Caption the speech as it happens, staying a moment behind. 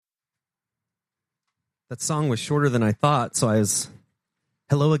That song was shorter than I thought, so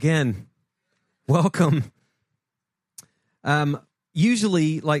hello again. Welcome.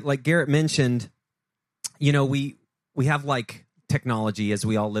 Usually, like Garrett mentioned, we have like technology as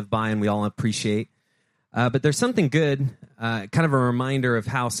we all live by and we all appreciate. But there's something good, kind of a reminder of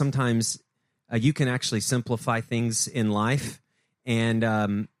how sometimes you can actually simplify things in life,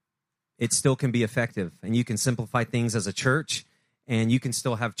 and it still can be effective. And you can simplify things as a church, and you can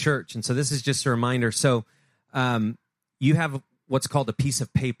still have church. And so this is just a reminder. So you have what's called a piece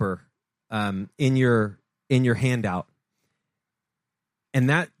of paper in your handout, and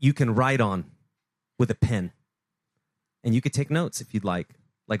that you can write on with a pen. And you could take notes if you'd like.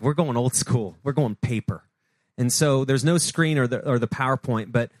 Like, we're going old school. We're going paper. And so there's no screen or the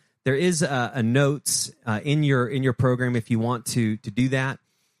PowerPoint, but there is a notes in your program if you want to do that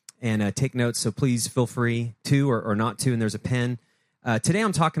and take notes. So please feel free to or not to, and there's a pen. Today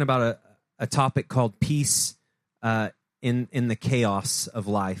I'm talking about a topic called peace in the chaos of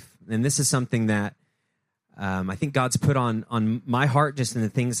life. And this is something that I think God's put on my heart just in the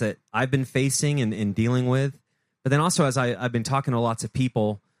things that I've been facing and dealing with. But then also, as I've been talking to lots of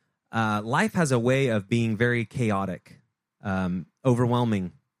people, life has a way of being very chaotic,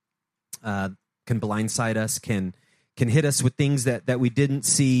 overwhelming, can blindside us, can hit us with things that we didn't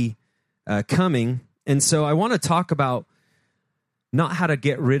see coming. And so I want to talk about not how to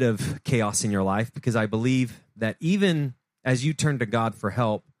get rid of chaos in your life, because I believe that even as you turn to God for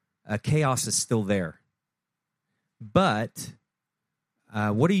help, chaos is still there. But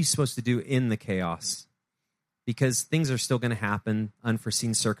what are you supposed to do in the chaos? Because things are still going to happen,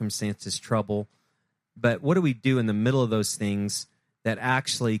 unforeseen circumstances, trouble. But what do we do in the middle of those things that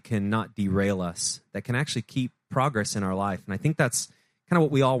actually can not derail us, that can actually keep progress in our life? And I think that's kind of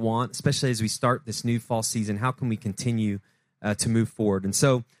what we all want, especially as we start this new fall season. How can we continue to move forward? And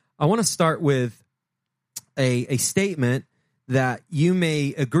so I want to start with a statement that you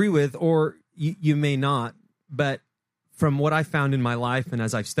may agree with or you may not. But from what I found in my life and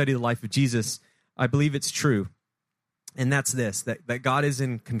as I've studied the life of Jesus, I believe it's true. And that's this, that God is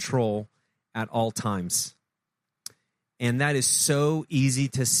in control at all times. And that is so easy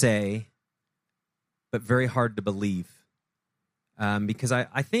to say, but very hard to believe. Because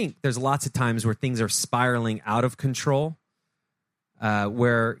I think there's lots of times where things are spiraling out of control,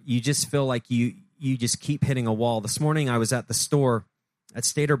 where you just feel like you just keep hitting a wall. This morning I was at the store at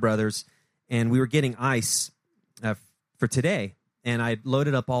Stater Brothers, and we were getting ice for today. And I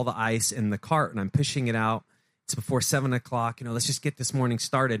loaded up all the ice in the cart, and I'm pushing it out. It's before 7 o'clock. Let's just get this morning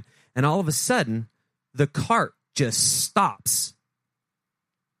started. And all of a sudden, the cart just stops,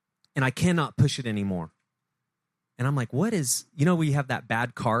 and I cannot push it anymore. And I'm like, what is, where you have that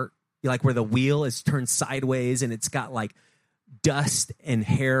bad cart, like where the wheel is turned sideways, and it's got like dust and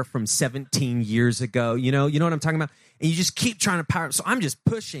hair from 17 years ago. You know what I'm talking about? And you just keep trying to power it. So I'm just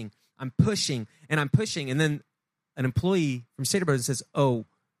pushing, and I'm pushing, and then an employee from Stater Brothers says, "Oh,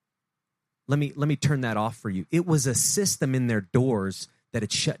 let me turn that off for you." It was a system in their doors that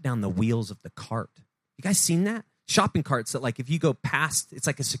had shut down the wheels of the cart. You guys seen that? Shopping carts that, like, if you go past, it's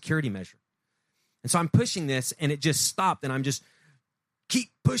like a security measure. And so I'm pushing this, and it just stopped, and I'm just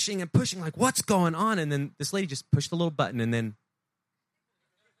keep pushing and pushing, like, what's going on? And then this lady just pushed a little button, and then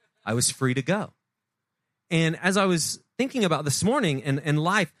I was free to go. And as I was thinking about this morning and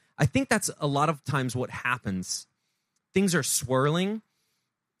life, I think that's a lot of times what happens. Things are swirling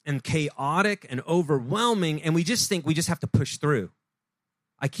and chaotic and overwhelming, and we just think we just have to push through.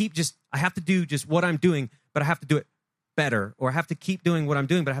 I have to do just what I'm doing, but I have to do it better, or I have to keep doing what I'm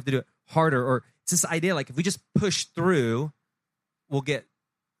doing, but I have to do it harder. Or it's this idea, like, if we just push through, we'll get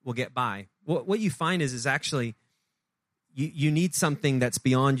by. What you find is actually you need something that's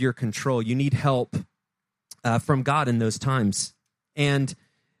beyond your control. You need help from God in those times. And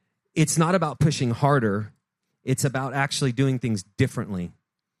it's not about pushing harder. It's about actually doing things differently.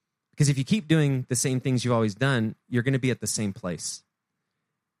 Because if you keep doing the same things you've always done, you're going to be at the same place.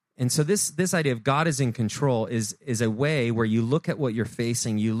 And so this idea of God is in control is a way where you look at what you're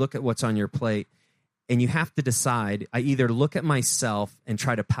facing, you look at what's on your plate, and you have to decide, I either look at myself and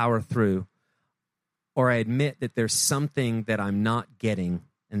try to power through, or I admit that there's something that I'm not getting,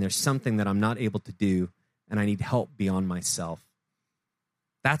 and there's something that I'm not able to do, and I need help beyond myself.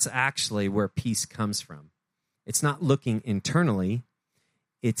 That's actually where peace comes from. It's not looking internally.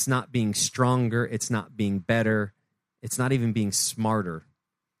 It's not being stronger. It's not being better. It's not even being smarter.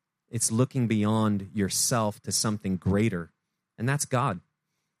 It's looking beyond yourself to something greater, and that's God.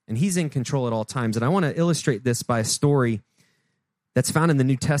 And he's in control at all times. And I want to illustrate this by a story that's found in the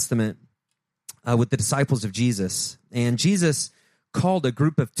New Testament with the disciples of Jesus. And Jesus called a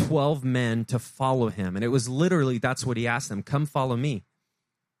group of 12 men to follow him. And it was literally, that's what he asked them. Come follow me.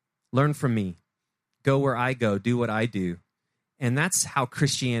 Learn from me. Go where I go. Do what I do. And that's how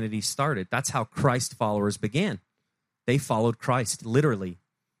Christianity started. That's how Christ followers began. They followed Christ, literally.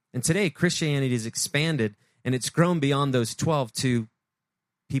 And today, Christianity has expanded, and it's grown beyond those 12 to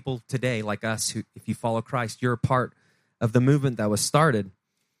people today like us who, if you follow Christ, you're a part of the movement that was started.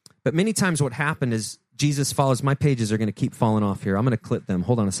 But many times what happened is Jesus follows. My pages are going to keep falling off here. I'm going to clip them.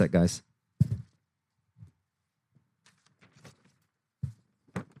 Hold on a sec, guys.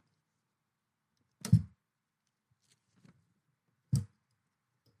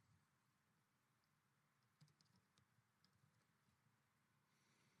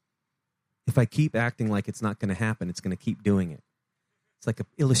 If I keep acting like it's not going to happen, it's going to keep doing it. It's like an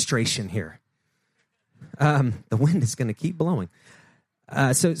illustration here. The wind is going to keep blowing.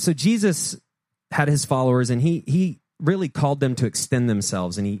 So Jesus had his followers, and he really called them to extend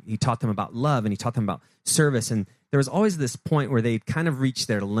themselves, and he taught them about love, and he taught them about service. And there was always this point where they'd kind of reach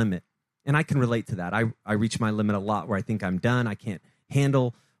their limit. And I can relate to that. I reach my limit a lot where I think I'm done. I can't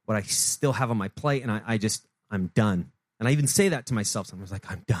handle what I still have on my plate, and I'm done. And I even say that to myself. Sometimes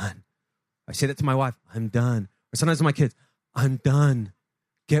like, I'm done. I say that to my wife, I'm done. Or sometimes to my kids, I'm done.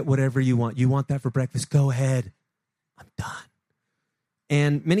 Get whatever you want. You want that for breakfast? Go ahead. I'm done.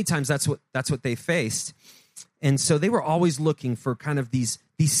 And many times that's what they faced. And so they were always looking for kind of these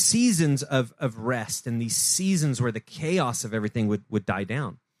seasons of rest and these seasons where the chaos of everything would die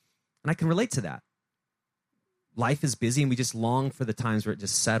down. And I can relate to that. Life is busy and we just long for the times where it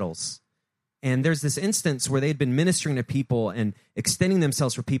just settles. And there's this instance where they'd been ministering to people and extending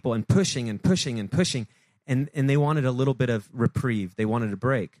themselves for people and pushing and pushing and pushing. And they wanted a little bit of reprieve. They wanted a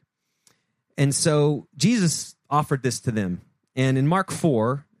break. And so Jesus offered this to them. And in Mark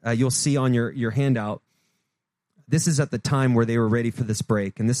 4, you'll see on your handout, this is at the time where they were ready for this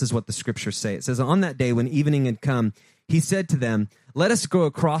break. And this is what the scriptures say. It says, on that day when evening had come, he said to them, let us go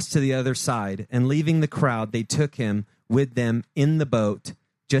across to the other side. And leaving the crowd, they took him with them in the boat,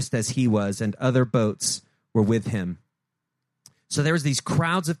 just as he was, and other boats were with him. So there was these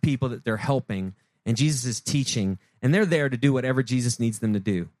crowds of people that they're helping, and Jesus is teaching, and they're there to do whatever Jesus needs them to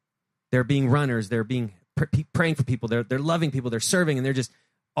do. They're being runners, they're being praying for people, they're loving people, they're serving, and they're just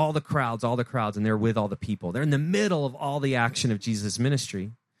all the crowds, and they're with all the people. They're in the middle of all the action of Jesus'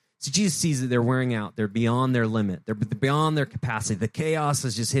 ministry. So Jesus sees that they're wearing out, they're beyond their limit, they're beyond their capacity. The chaos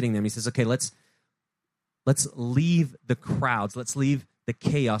is just hitting them. He says, okay, let's leave the crowds, let's leave the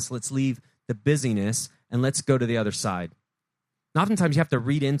chaos, let's leave the busyness, and let's go to the other side. And oftentimes you have to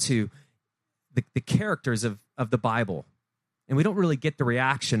read into the characters of the Bible, and we don't really get the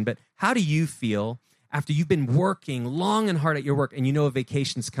reaction, but how do you feel after you've been working long and hard at your work and you know a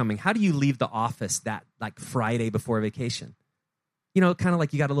vacation's coming? How do you leave the office that like Friday before vacation? You know, kind of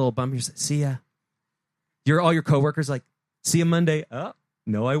like you got a little bump, you're like, see ya. All your coworkers like, see you Monday. Oh,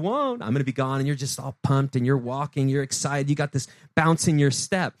 no, I won't. I'm going to be gone. And you're just all pumped and you're walking. You're excited. You got this bounce in your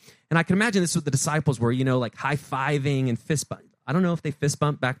step. And I can imagine this is what the disciples were, you know, like high-fiving and fist bump. I don't know if they fist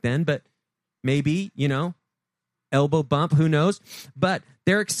bumped back then, but maybe, you know, elbow bump, who knows? But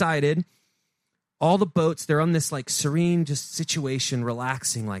they're excited. All the boats, they're on this like serene just situation,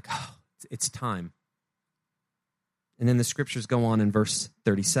 relaxing, like, oh, it's time. And then the scriptures go on in verse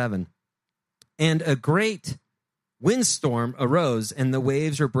 37. And a great windstorm arose, and the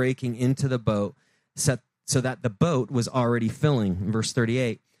waves were breaking into the boat, so that the boat was already filling. In verse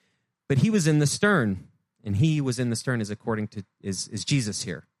 38, but he was in the stern, and he was in the stern is according to is Jesus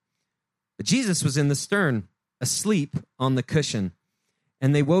here. But Jesus was in the stern, asleep on the cushion,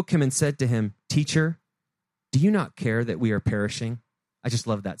 and they woke him and said to him, "Teacher, do you not care that we are perishing?" I just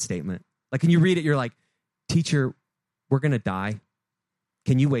love that statement. Like, when you read it, you're like, "Teacher, we're going to die.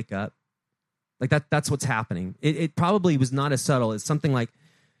 Can you wake up?" Like that's what's happening. It probably was not as subtle. It's something like,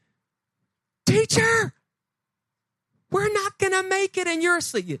 "Teacher, we're not going to make it and you're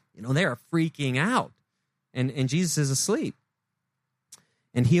asleep." You know, they are freaking out. And Jesus is asleep.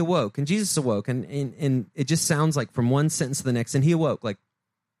 And he awoke. And Jesus awoke. And it just sounds like from one sentence to the next. And he awoke like,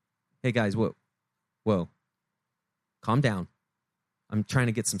 "Hey guys, whoa. Calm down. I'm trying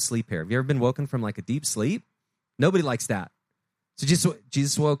to get some sleep here." Have you ever been woken from like a deep sleep? Nobody likes that. So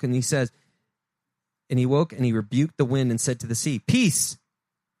Jesus woke and he says, and he woke and he rebuked the wind and said to the sea, "Peace,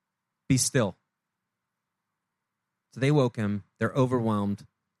 be still." So they woke him. They're overwhelmed.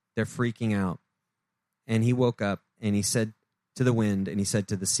 They're freaking out. And he woke up and he said to the wind and he said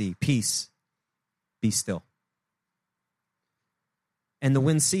to the sea, "Peace, be still." And the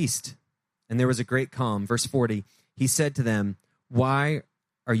wind ceased and there was a great calm. Verse 40, he said to them, "Why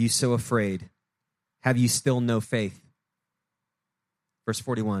are you so afraid? Have you still no faith?" verse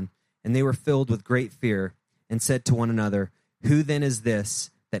 41, and they were filled with great fear and said to one another, who then is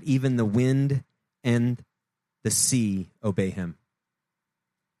this that even the wind and the sea obey him?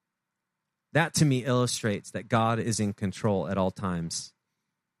 That to me illustrates that God is in control at all times.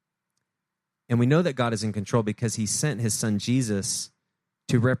 And we know that God is in control because he sent his son Jesus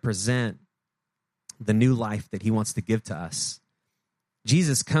to represent the new life that he wants to give to us.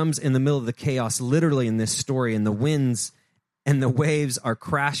 Jesus comes in the middle of the chaos, literally in this story, and the winds and the waves are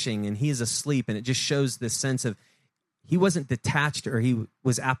crashing, and he is asleep, and it just shows this sense of he wasn't detached or he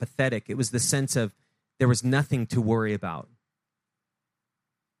was apathetic. It was the sense of there was nothing to worry about.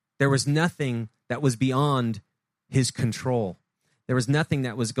 There was nothing that was beyond his control. There was nothing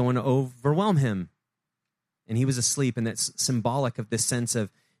that was going to overwhelm him. And he was asleep, and that's symbolic of this sense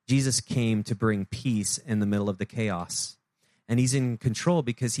of Jesus came to bring peace in the middle of the chaos. And he's in control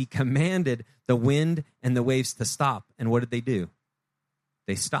because he commanded the wind and the waves to stop. And what did they do?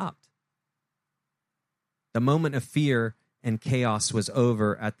 They stopped. The moment of fear and chaos was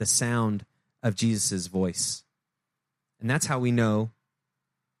over at the sound of Jesus' voice. And that's how we know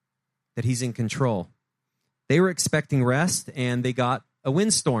that he's in control. They were expecting rest, and they got a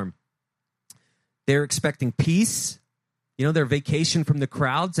windstorm. They were expecting peace, their vacation from the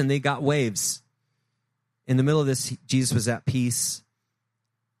crowds, and they got waves. In the middle of this, Jesus was at peace,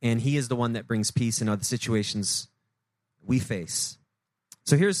 and he is the one that brings peace in other situations we face.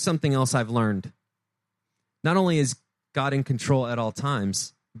 So here's something else I've learned. Not only is God in control at all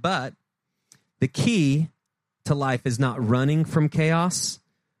times, but the key to life is not running from chaos,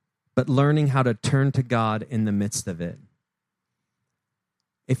 but learning how to turn to God in the midst of it.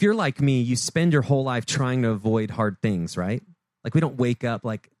 If you're like me, you spend your whole life trying to avoid hard things, right? Like we don't wake up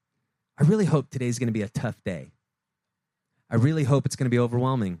like, I really hope today's going to be a tough day. I really hope it's going to be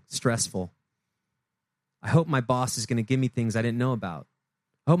overwhelming, stressful. I hope my boss is going to give me things I didn't know about.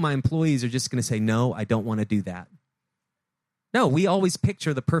 I hope my employees are just going to say, no, I don't want to do that. No, we always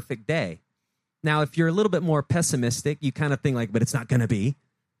picture the perfect day. Now, if you're a little bit more pessimistic, you kind of think like, but it's not going to be.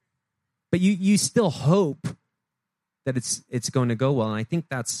 But you still hope that it's going to go well. And I think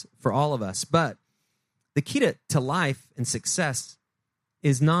that's for all of us. But the key to life and success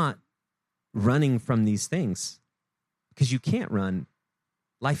is not running from these things, because you can't run.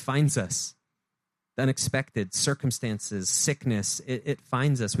 Life finds us. The unexpected circumstances, sickness, it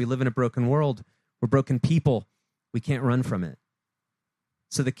finds us. We live in a broken world. We're broken people. We can't run from it.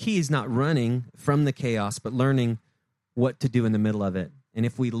 So the key is not running from the chaos, but learning what to do in the middle of it. And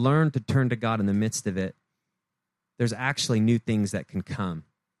if we learn to turn to God in the midst of it, there's actually new things that can come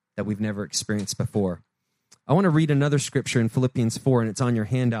that we've never experienced before. I want to read another scripture in Philippians 4, and it's on your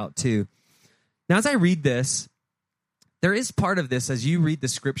handout too. Now, as I read this, there is part of this, as you read the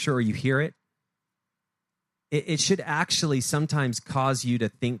scripture or you hear it, it should actually sometimes cause you to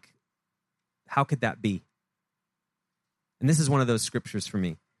think, how could that be? And this is one of those scriptures for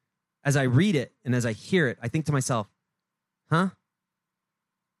me. As I read it and as I hear it, I think to myself,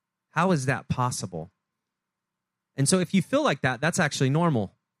 how is that possible? And so if you feel like that, that's actually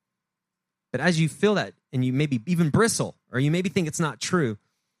normal. But as you feel that, and you maybe even bristle, or you maybe think it's not true,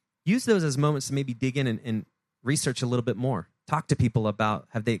 use those as moments to maybe dig in and research a little bit more. Talk to people about,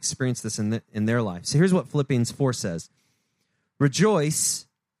 have they experienced this in their life? So here's what Philippians 4 says. Rejoice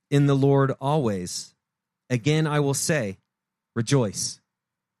in the Lord always. Again, I will say, rejoice.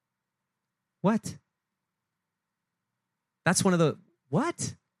 What? That's one of the,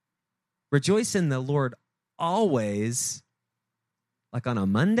 what? Rejoice in the Lord always, like on a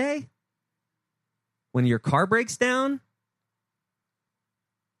Monday? When your car breaks down?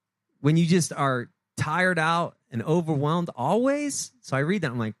 When you just are tired out and overwhelmed always? So I read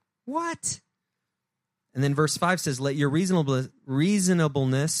that, I'm like, what? And then verse 5 says, let your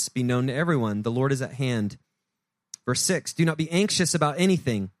reasonableness be known to everyone. The Lord is at hand. Verse 6, do not be anxious about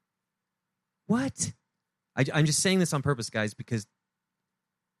anything. What? I'm just saying this on purpose, guys, because,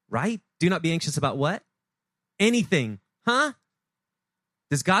 right? Do not be anxious about what? Anything. Huh?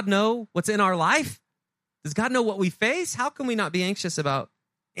 Does God know what's in our life? Does God know what we face? How can we not be anxious about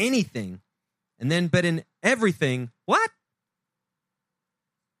anything? And then, but in everything, what?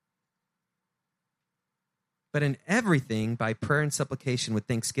 But in everything, by prayer and supplication with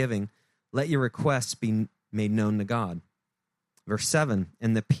thanksgiving, let your requests be made known to God. Verse 7,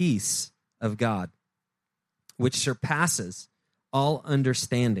 and the peace of God, which surpasses all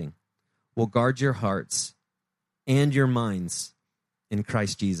understanding, will guard your hearts and your minds in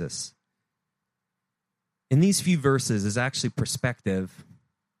Christ Jesus. In these few verses is actually perspective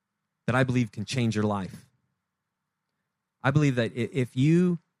that I believe can change your life. I believe that if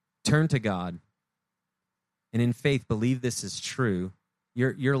you turn to God and in faith believe this is true,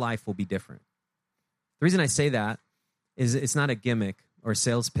 your life will be different. The reason I say that is it's not a gimmick or a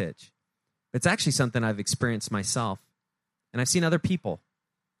sales pitch. It's actually something I've experienced myself. And I've seen other people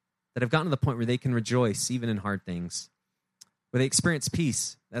that have gotten to the point where they can rejoice even in hard things, where they experience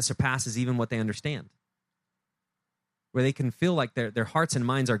peace that surpasses even what they understand, where they can feel like their hearts and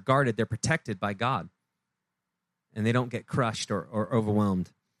minds are guarded, they're protected by God, and they don't get crushed or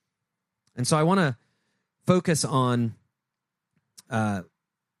overwhelmed. And so I want to focus on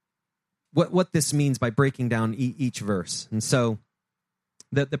what this means by breaking down each verse. And so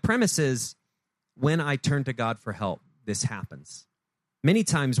the premise is, when I turn to God for help, this happens. Many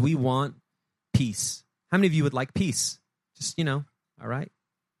times we want peace. How many of you would like peace? Just, all right.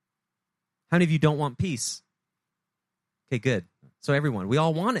 How many of you don't want peace? Okay, good. So everyone, we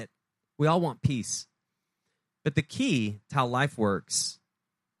all want it. We all want peace. But the key to how life works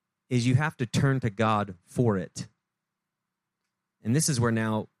is you have to turn to God for it. And this is where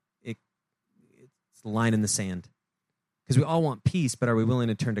now it's the line in the sand. Because we all want peace, but are we willing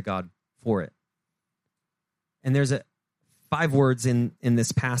to turn to God for it? And there's 5 words in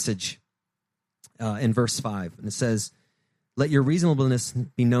this passage in verse 5. And it says, "Let your reasonableness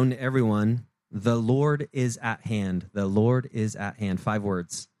be known to everyone. The Lord is at hand." The Lord is at hand. 5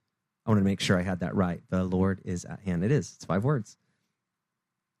 words. I wanted to make sure I had that right. The Lord is at hand. It is. It's 5 words.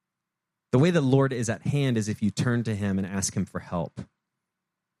 The way the Lord is at hand is if you turn to him and ask him for help.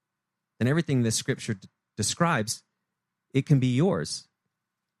 Then everything this scripture describes, it can be yours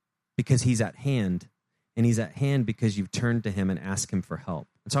because he's at hand. And he's at hand because you've turned to him and asked him for help.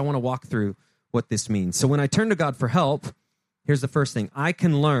 And so I want to walk through what this means. So when I turn to God for help, here's the first thing. I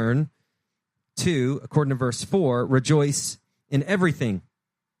can learn to, according to verse 4, rejoice in everything.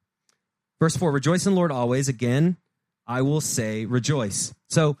 Verse 4, rejoice in the Lord always. Again, I will say rejoice.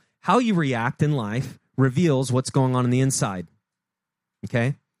 So how you react in life reveals what's going on the inside.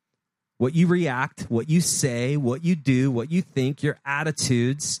 Okay? What you react, what you say, what you do, what you think, your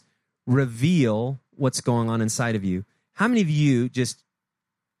attitudes reveal what's going on inside of you. How many of you just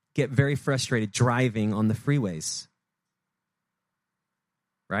get very frustrated driving on the freeways?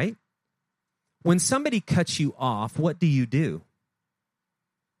 Right? When somebody cuts you off, what do?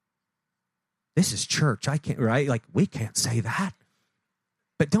 This is church. I can't, right? Like, we can't say that.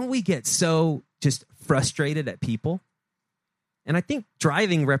 But don't we get so just frustrated at people? And I think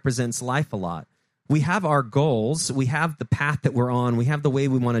driving represents life a lot. We have our goals. We have the path that we're on. We have the way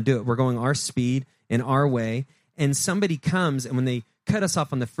we want to do it. We're going our speed in our way. And somebody comes, and when they cut us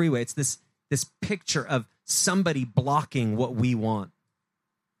off on the freeway, it's this picture of somebody blocking what we want.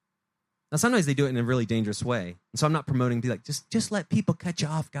 Now, sometimes they do it in a really dangerous way. And so I'm not promoting, be like, just let people cut you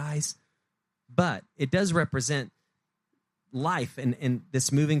off, guys. But it does represent life and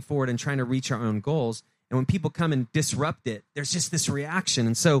this moving forward and trying to reach our own goals. And when people come and disrupt it, there's just this reaction.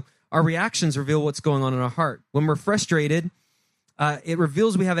 And so our reactions reveal what's going on in our heart. When we're frustrated, it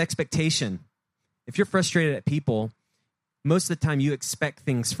reveals we have expectation. If you're frustrated at people, most of the time you expect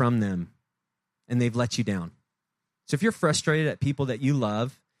things from them, and they've let you down. So if you're frustrated at people that you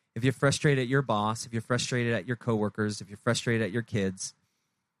love, if you're frustrated at your boss, if you're frustrated at your coworkers, if you're frustrated at your kids,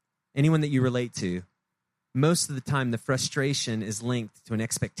 anyone that you relate to, most of the time the frustration is linked to an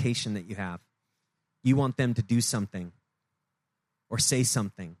expectation that you have. You want them to do something or say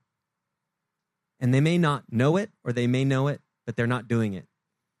something. And they may not know it, or they may know it, but they're not doing it.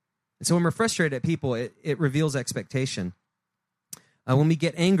 And so when we're frustrated at people, it reveals expectation. When we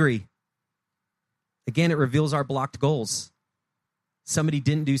get angry, again, it reveals our blocked goals. Somebody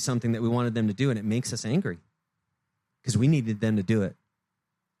didn't do something that we wanted them to do, and it makes us angry because we needed them to do it.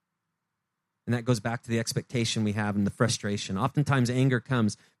 And that goes back to the expectation we have and the frustration. Oftentimes, anger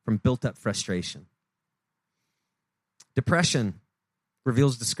comes from built-up frustration. Depression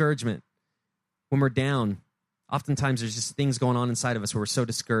reveals discouragement. When we're down, oftentimes there's just things going on inside of us where we're so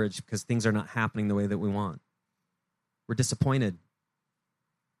discouraged because things are not happening the way that we want. We're disappointed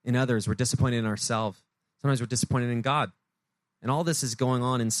in others. We're disappointed in ourselves. Sometimes we're disappointed in God. And all this is going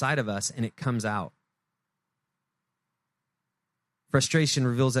on inside of us, and it comes out. Frustration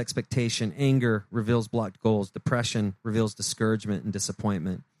reveals expectation. Anger reveals blocked goals. Depression reveals discouragement and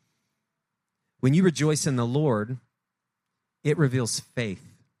disappointment. When you rejoice in the Lord, it reveals faith.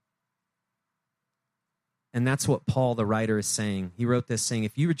 And that's what Paul, the writer, is saying. He wrote this saying,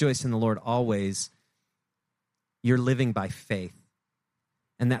 if you rejoice in the Lord always, you're living by faith.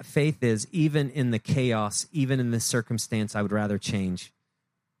 And that faith is, even in the chaos, even in this circumstance I would rather change,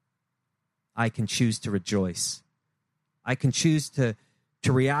 I can choose to rejoice. I can choose to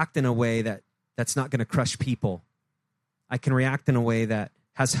react in a way that's not going to crush people. I can react in a way that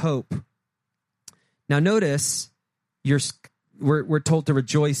has hope. Now notice, we're told to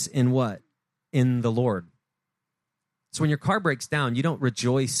rejoice in what? In the Lord. So when your car breaks down, you don't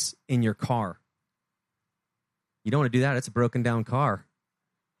rejoice in your car. You don't want to do that. It's a broken down car.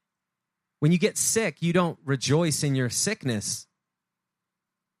 When you get sick, you don't rejoice in your sickness.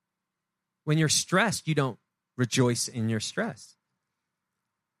 When you're stressed, you don't rejoice in your stress.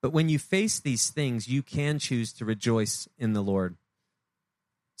 But when you face these things, you can choose to rejoice in the Lord.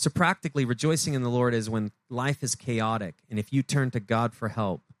 So practically, rejoicing in the Lord is when life is chaotic, and if you turn to God for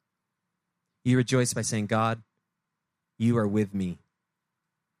help, you rejoice by saying, God, you are with me,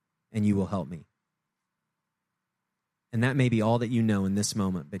 and you will help me. And that may be all that you know in this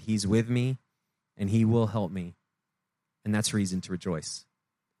moment, but he's with me, and he will help me. And that's reason to rejoice.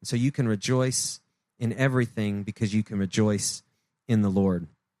 So you can rejoice in everything because you can rejoice in the Lord.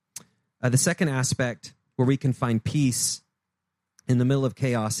 The second aspect where we can find peace in the middle of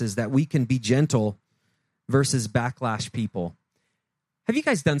chaos is that we can be gentle versus backlash people. Have you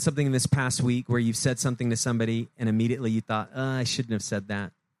guys done something in this past week where you've said something to somebody and immediately you thought, I shouldn't have said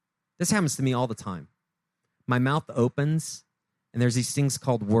that? This happens to me all the time. My mouth opens and there's these things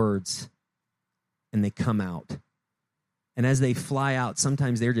called words and they come out. And as they fly out,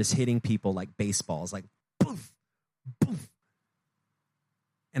 sometimes they're just hitting people like baseballs, like poof, poof.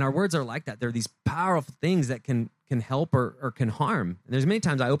 And our words are like that. They're these powerful things that can help or can harm. And there's many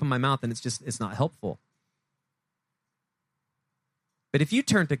times I open my mouth and it's not helpful. But if you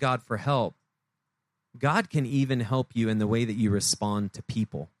turn to God for help, God can even help you in the way that you respond to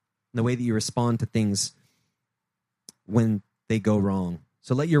people, in the way that you respond to things when they go wrong.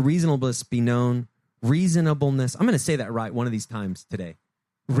 So let your reasonableness be known. Reasonableness. I'm going to say that right one of these times today.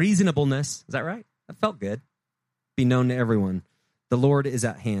 Reasonableness. Is that right? That felt good. Be known to everyone. The Lord is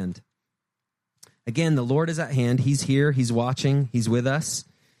at hand. Again, the Lord is at hand. He's here. He's watching. He's with us.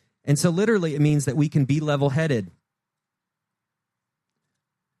 And so literally it means that we can be level-headed.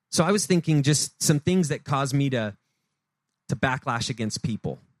 So I was thinking just some things that cause me to backlash against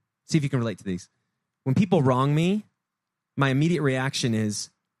people. See if you can relate to these. When people wrong me, my immediate reaction is,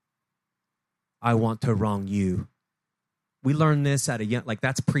 I want to wrong you. We learn this at a young, like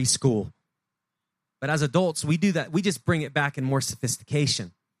that's preschool. But as adults, we do that. We just bring it back in more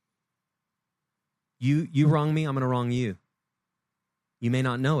sophistication. You wrong me, I'm going to wrong you. You may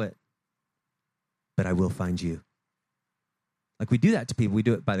not know it, but I will find you. Like we do that to people. We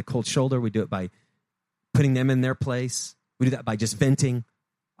do it by the cold shoulder. We do it by putting them in their place. We do that by just venting.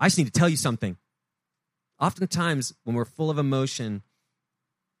 I just need to tell you something. Oftentimes, when we're full of emotion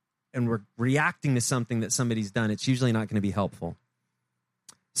and we're reacting to something that somebody's done, it's usually not going to be helpful.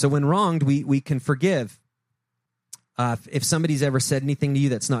 So when wronged, we can forgive. If somebody's ever said anything to you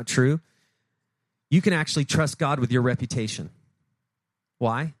that's not true, you can actually trust God with your reputation.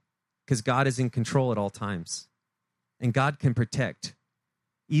 Why? Because God is in control at all times. And God can protect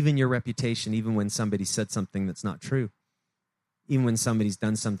even your reputation, even when somebody said something that's not true. Even when somebody's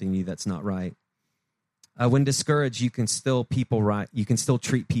done something to you that's not right. When discouraged, you can still treat people right.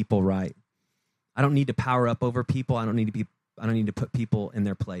 I don't need to power up over people. I don't need to put people in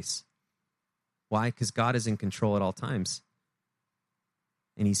their place. Why? Because God is in control at all times.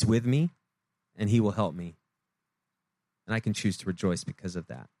 And he's with me, and he will help me. And I can choose to rejoice because of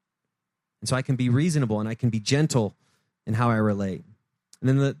that. And so I can be reasonable, and I can be gentle in how I relate. And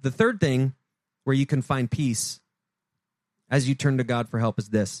then the third thing where you can find peace as you turn to God for help is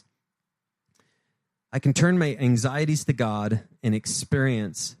this. I can turn my anxieties to God and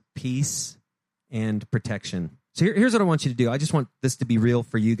experience peace and protection. So here's what I want you to do. I just want this to be real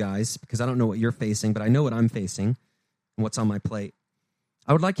for you guys because I don't know what you're facing, but I know what I'm facing and what's on my plate.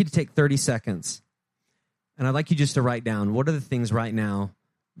 I would like you to take 30 seconds, and I'd like you just to write down what are the things right now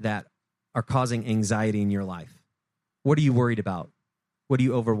that are causing anxiety in your life. What are you worried about? What are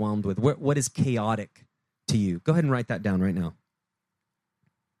you overwhelmed with? What is chaotic to you? Go ahead and write that down right now.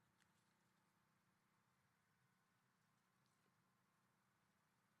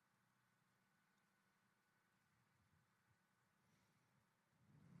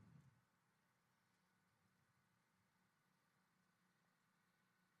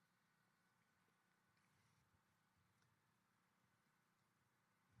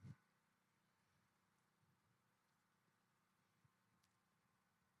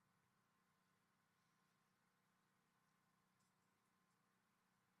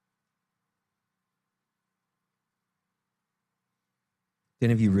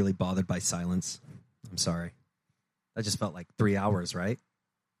 Any of you really bothered by silence? I'm sorry. That just felt like 3 hours, right?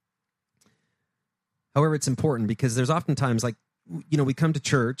 However, it's important because there's oftentimes we come to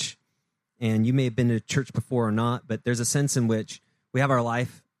church, and you may have been to church before or not, but there's a sense in which we have our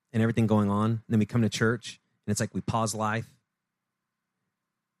life and everything going on, and then we come to church, and it's like we pause life,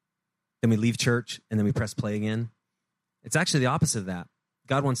 then we leave church, and then we press play again. It's actually the opposite of that.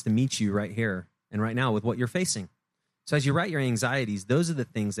 God wants to meet you right here and right now with what you're facing. So as you write your anxieties, those are the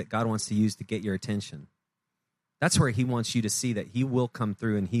things that God wants to use to get your attention. That's where he wants you to see that he will come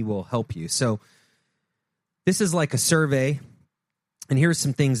through and he will help you. So this is like a survey, and here's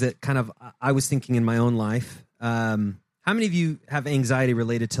some things that kind of I was thinking in my own life. How many of you have anxiety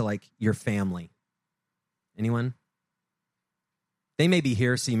related to like your family? Anyone? They may be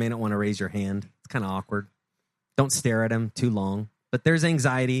here, so you may not want to raise your hand. It's kind of awkward. Don't stare at them too long. But there's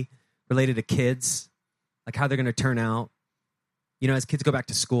anxiety related to kids, like how they're going to turn out. You know, as kids go back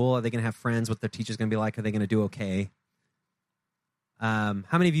to school, are they going to have friends? What their teacher's going to be like? Are they going to do okay? How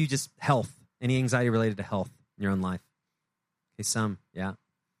many of you just health? Any anxiety related to health in your own life? Okay, some, yeah.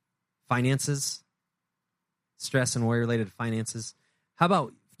 Finances? Stress and worry related to finances? How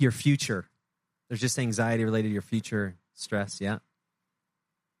about your future? There's just anxiety related to your future, stress, yeah.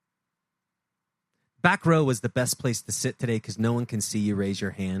 Back row was the best place to sit today because no one can see you raise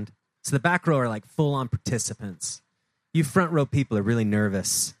your hand. So the back row are like full-on participants. You front row people are really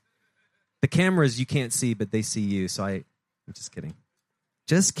nervous. The cameras you can't see, but they see you. So I'm just kidding.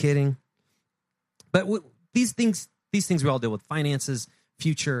 Just kidding. But these things we all deal with: finances,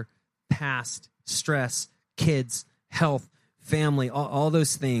 future, past, stress, kids, health, family, all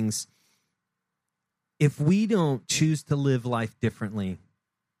those things. If we don't choose to live life differently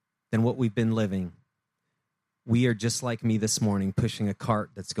than what we've been living, we are just like me this morning, pushing a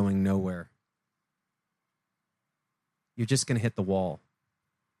cart that's going nowhere. You're just going to hit the wall.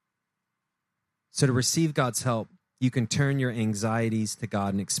 So to receive God's help, you can turn your anxieties to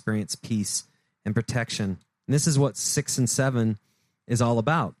God and experience peace and protection. And this is what 6 and 7 is all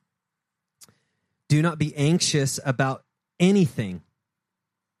about. Do not be anxious about anything.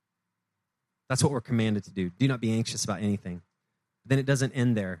 That's what we're commanded to do. Do not be anxious about anything. Then it doesn't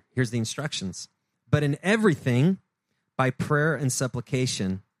end there. Here's the instructions. But in everything, by prayer and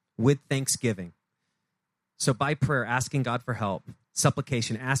supplication, with thanksgiving. So by prayer, asking God for help.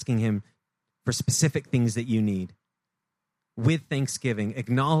 Supplication, asking him for specific things that you need. With thanksgiving,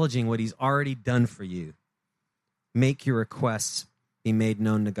 acknowledging what he's already done for you. Make your requests be made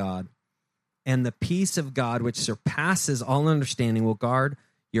known to God. And the peace of God, which surpasses all understanding, will guard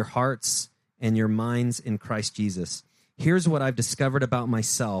your hearts and your minds in Christ Jesus. Here's what I've discovered about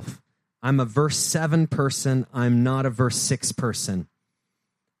myself. I'm a verse 7 person. I'm not a verse 6 person.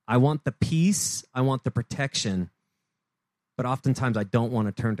 I want the peace. I want the protection. But oftentimes I don't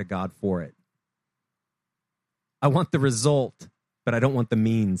want to turn to God for it. I want the result, but I don't want the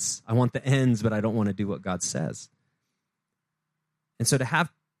means. I want the ends, but I don't want to do what God says. And so to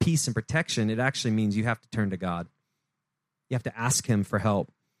have peace and protection, it actually means you have to turn to God. You have to ask him for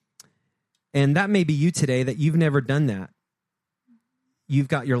help. And that may be you today, that you've never done that. You've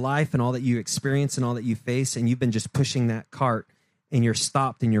got your life and all that you experience and all that you face, and you've been just pushing that cart, and you're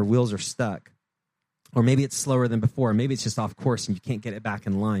stopped and your wheels are stuck. Or maybe it's slower than before. Maybe it's just off course and you can't get it back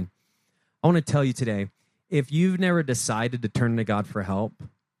in line. I want to tell you today, if you've never decided to turn to God for help,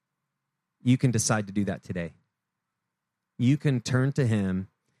 you can decide to do that today. You can turn to him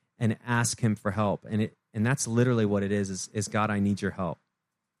and ask him for help. And that's literally what it is God, I need your help.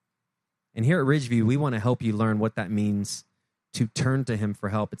 And here at Ridgeview, we want to help you learn what that means to turn to him for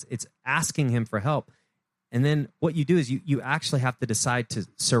help. It's asking him for help. And then what you do is you actually have to decide to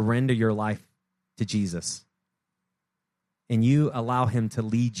surrender your life to Jesus. And you allow him to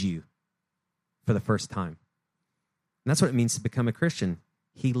lead you for the first time. And that's what it means to become a Christian.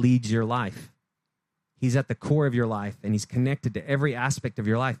 He leads your life. He's at the core of your life, and he's connected to every aspect of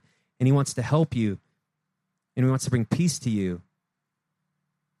your life. And he wants to help you, and he wants to bring peace to you.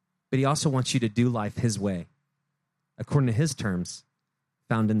 But he also wants you to do life his way, according to his terms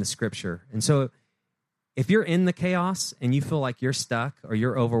found in the scripture. And so if you're in the chaos and you feel like you're stuck or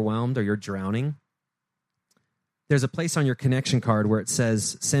you're overwhelmed or you're drowning, there's a place on your connection card where it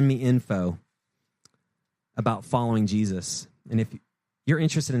says, send me info about following Jesus. And if you're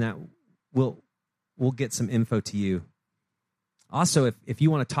interested in that, we'll get some info to you. Also, if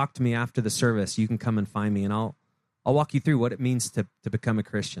you want to talk to me after the service, you can come and find me, and I'll walk you through what it means to become a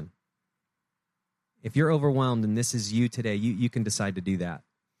Christian. If you're overwhelmed and this is you today, you can decide to do that.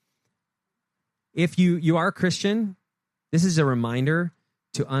 If you are a Christian, this is a reminder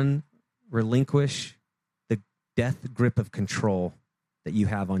to relinquish the death grip of control that you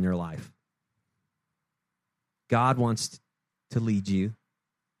have on your life. God wants to lead you.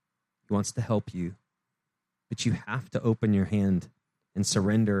 He wants to help you. But you have to open your hand and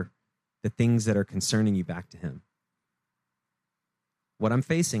surrender the things that are concerning you back to him. What I'm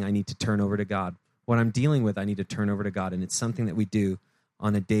facing, I need to turn over to God. What I'm dealing with, I need to turn over to God. And it's something that we do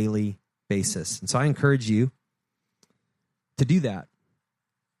on a daily basis. And so I encourage you to do that.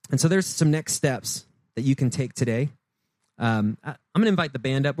 And so there's some next steps that you can take today. I'm going to invite the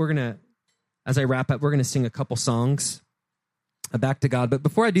band up. As I wrap up, we're going to sing a couple songs back to God. But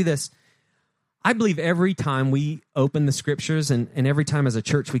before I do this, I believe every time we open the scriptures and every time as a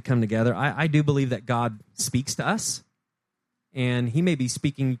church we come together, I do believe that God speaks to us. And he may be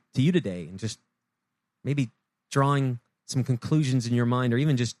speaking to you today and just maybe drawing some conclusions in your mind or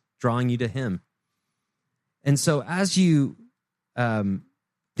even just drawing you to him. And so as you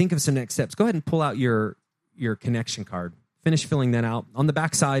think of some next steps, go ahead and pull out your connection card. Finish filling that out. On the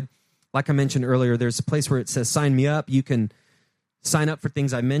back side, like I mentioned earlier, there's a place where it says sign me up. You can sign up for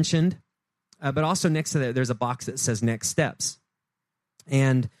things I mentioned. But also next to that, there's a box that says next steps.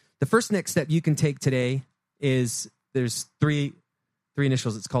 And the first next step you can take today is there's three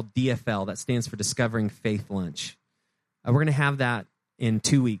initials. It's called DFL. That stands for Discovering Faith Lunch. We're going to have that in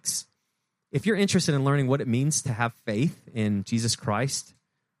 2 weeks. If you're interested in learning what it means to have faith in Jesus Christ,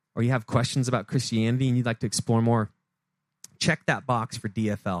 or you have questions about Christianity and you'd like to explore more, check that box for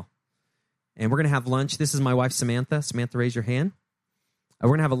DFL. And we're going to have lunch. This is my wife, Samantha. Samantha, raise your hand. We're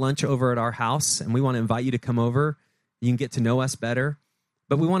going to have a lunch over at our house, and we want to invite you to come over. You can get to know us better.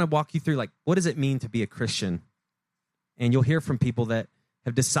 But we want to walk you through, what does it mean to be a Christian? And you'll hear from people that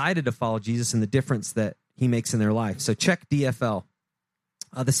have decided to follow Jesus and the difference that he makes in their life. So check DFL.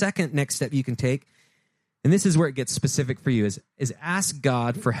 The second next step you can take, and this is where it gets specific for you, is ask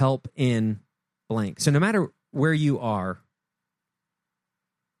God for help in blank. So no matter where you are,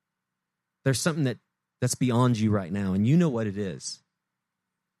 there's something that's beyond you right now, and you know what it is.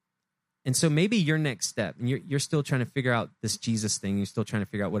 And so maybe your next step, and you're still trying to figure out this Jesus thing, you're still trying to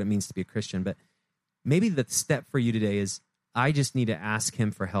figure out what it means to be a Christian, but maybe the step for you today is, I just need to ask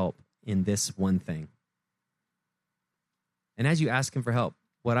him for help in this one thing. And as you ask him for help,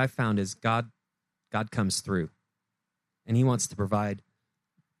 what I've found is God comes through, and he wants to provide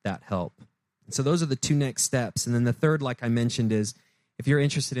that help. And so those are the two next steps. And then the third, like I mentioned, is if you're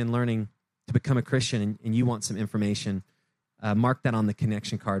interested in learning to become a Christian and you want some information, mark that on the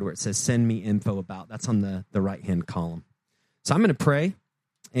connection card where it says, send me info about. That's on the right-hand column. So I'm going to pray.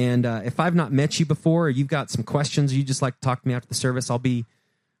 And if I've not met you before, or you've got some questions, or you just like to talk to me after the service, I'll be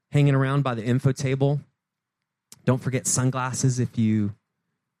hanging around by the info table. Don't forget sunglasses if you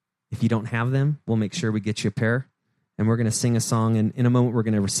don't have them. We'll make sure we get you a pair. And we're going to sing a song. And in a moment, we're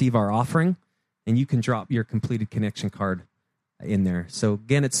going to receive our offering. And you can drop your completed connection card in there. So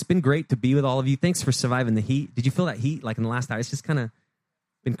again, it's been great to be with all of you. Thanks for surviving the heat. Did you feel that heat like in the last hour? It's just kind of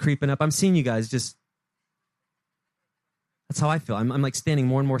been creeping up. I'm seeing you guys just, that's how I feel. I'm like standing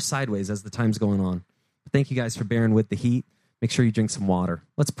more and more sideways as the time's going on. But thank you guys for bearing with the heat. Make sure you drink some water.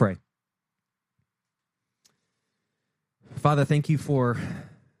 Let's pray. Father, thank you for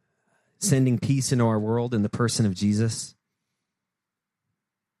sending peace into our world in the person of Jesus,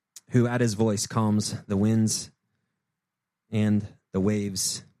 who at his voice calms the winds and the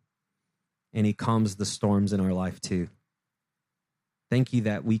waves, and he calms the storms in our life too. Thank you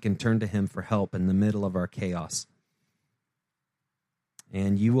that we can turn to him for help in the middle of our chaos.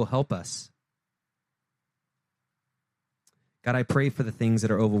 And you will help us. God, I pray for the things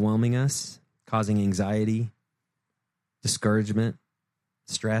that are overwhelming us, causing anxiety, discouragement,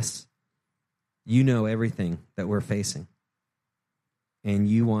 stress. You know everything that we're facing, and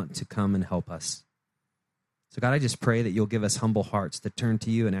you want to come and help us. So God, I just pray that you'll give us humble hearts to turn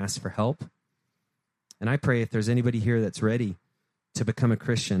to you and ask for help. And I pray if there's anybody here that's ready to become a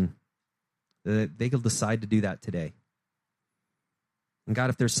Christian, that they will decide to do that today. And God,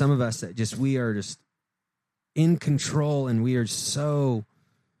 if there's some of us that we are just in control and we are so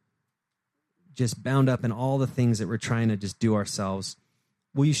just bound up in all the things that we're trying to just do ourselves,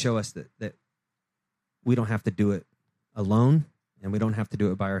 will you show us that we don't have to do it alone and we don't have to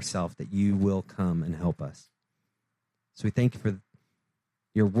do it by ourselves, that you will come and help us. So we thank you for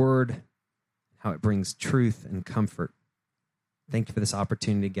your word, how it brings truth and comfort. Thank you for this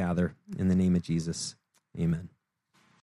opportunity to gather in the name of Jesus. Amen.